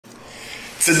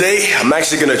Today, I'm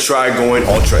actually gonna try going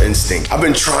Ultra Instinct. I've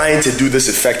been trying to do this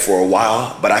effect for a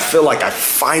while, but I feel like I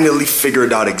finally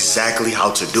figured out exactly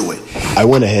how to do it. I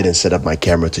went ahead and set up my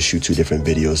camera to shoot 2 different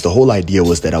videos. The whole idea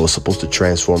was that I was supposed to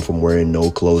transform from wearing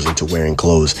no clothes into wearing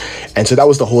clothes. And so that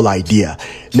was the whole idea.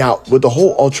 Now, with the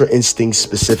whole Ultra Instinct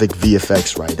specific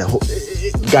VFX, right?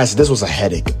 Guys, this was a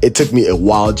headache. It took me a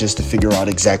while just to figure out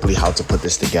exactly how to put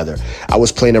this together. I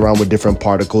was playing around with different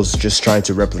particles, just trying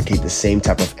to replicate the same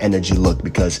type of energy look,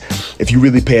 because if you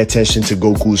really pay attention to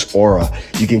Goku's aura,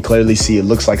 you can clearly see it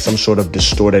looks like some sort of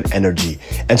distorted energy.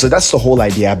 And so that's the whole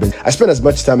idea. I spent as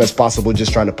much time as possible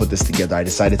just trying to put this together. I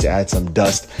decided to add some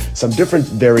dust, some different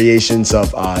variations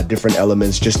of different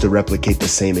elements just to replicate the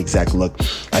same exact look.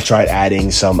 I tried adding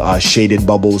some shaded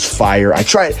bubbles, fire. I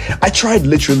tried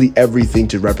literally everything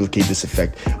to replicate this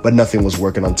effect, but nothing was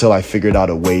working until I figured out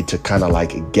a way to kind of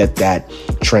like get that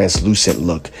translucent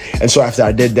look. And so after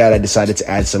I did that, I decided to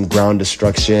add some ground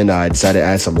destruction. I decided to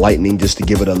add some lightning just to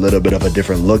give it a little bit of a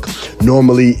different look.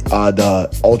 Normally,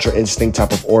 the Ultra Instinct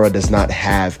type of aura does not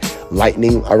have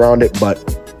lightning around it,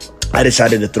 but I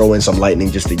decided to throw in some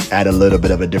lightning just to add a little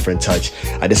bit of a different touch.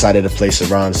 I decided to place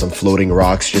around some floating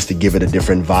rocks just to give it a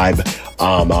different vibe.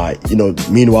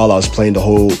 Meanwhile, I was playing the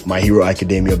whole My Hero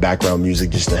Academia background music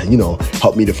just to,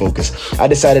 help me to focus. I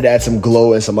decided to add some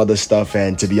glow and some other stuff,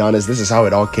 and to be honest, this is how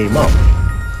it all came out.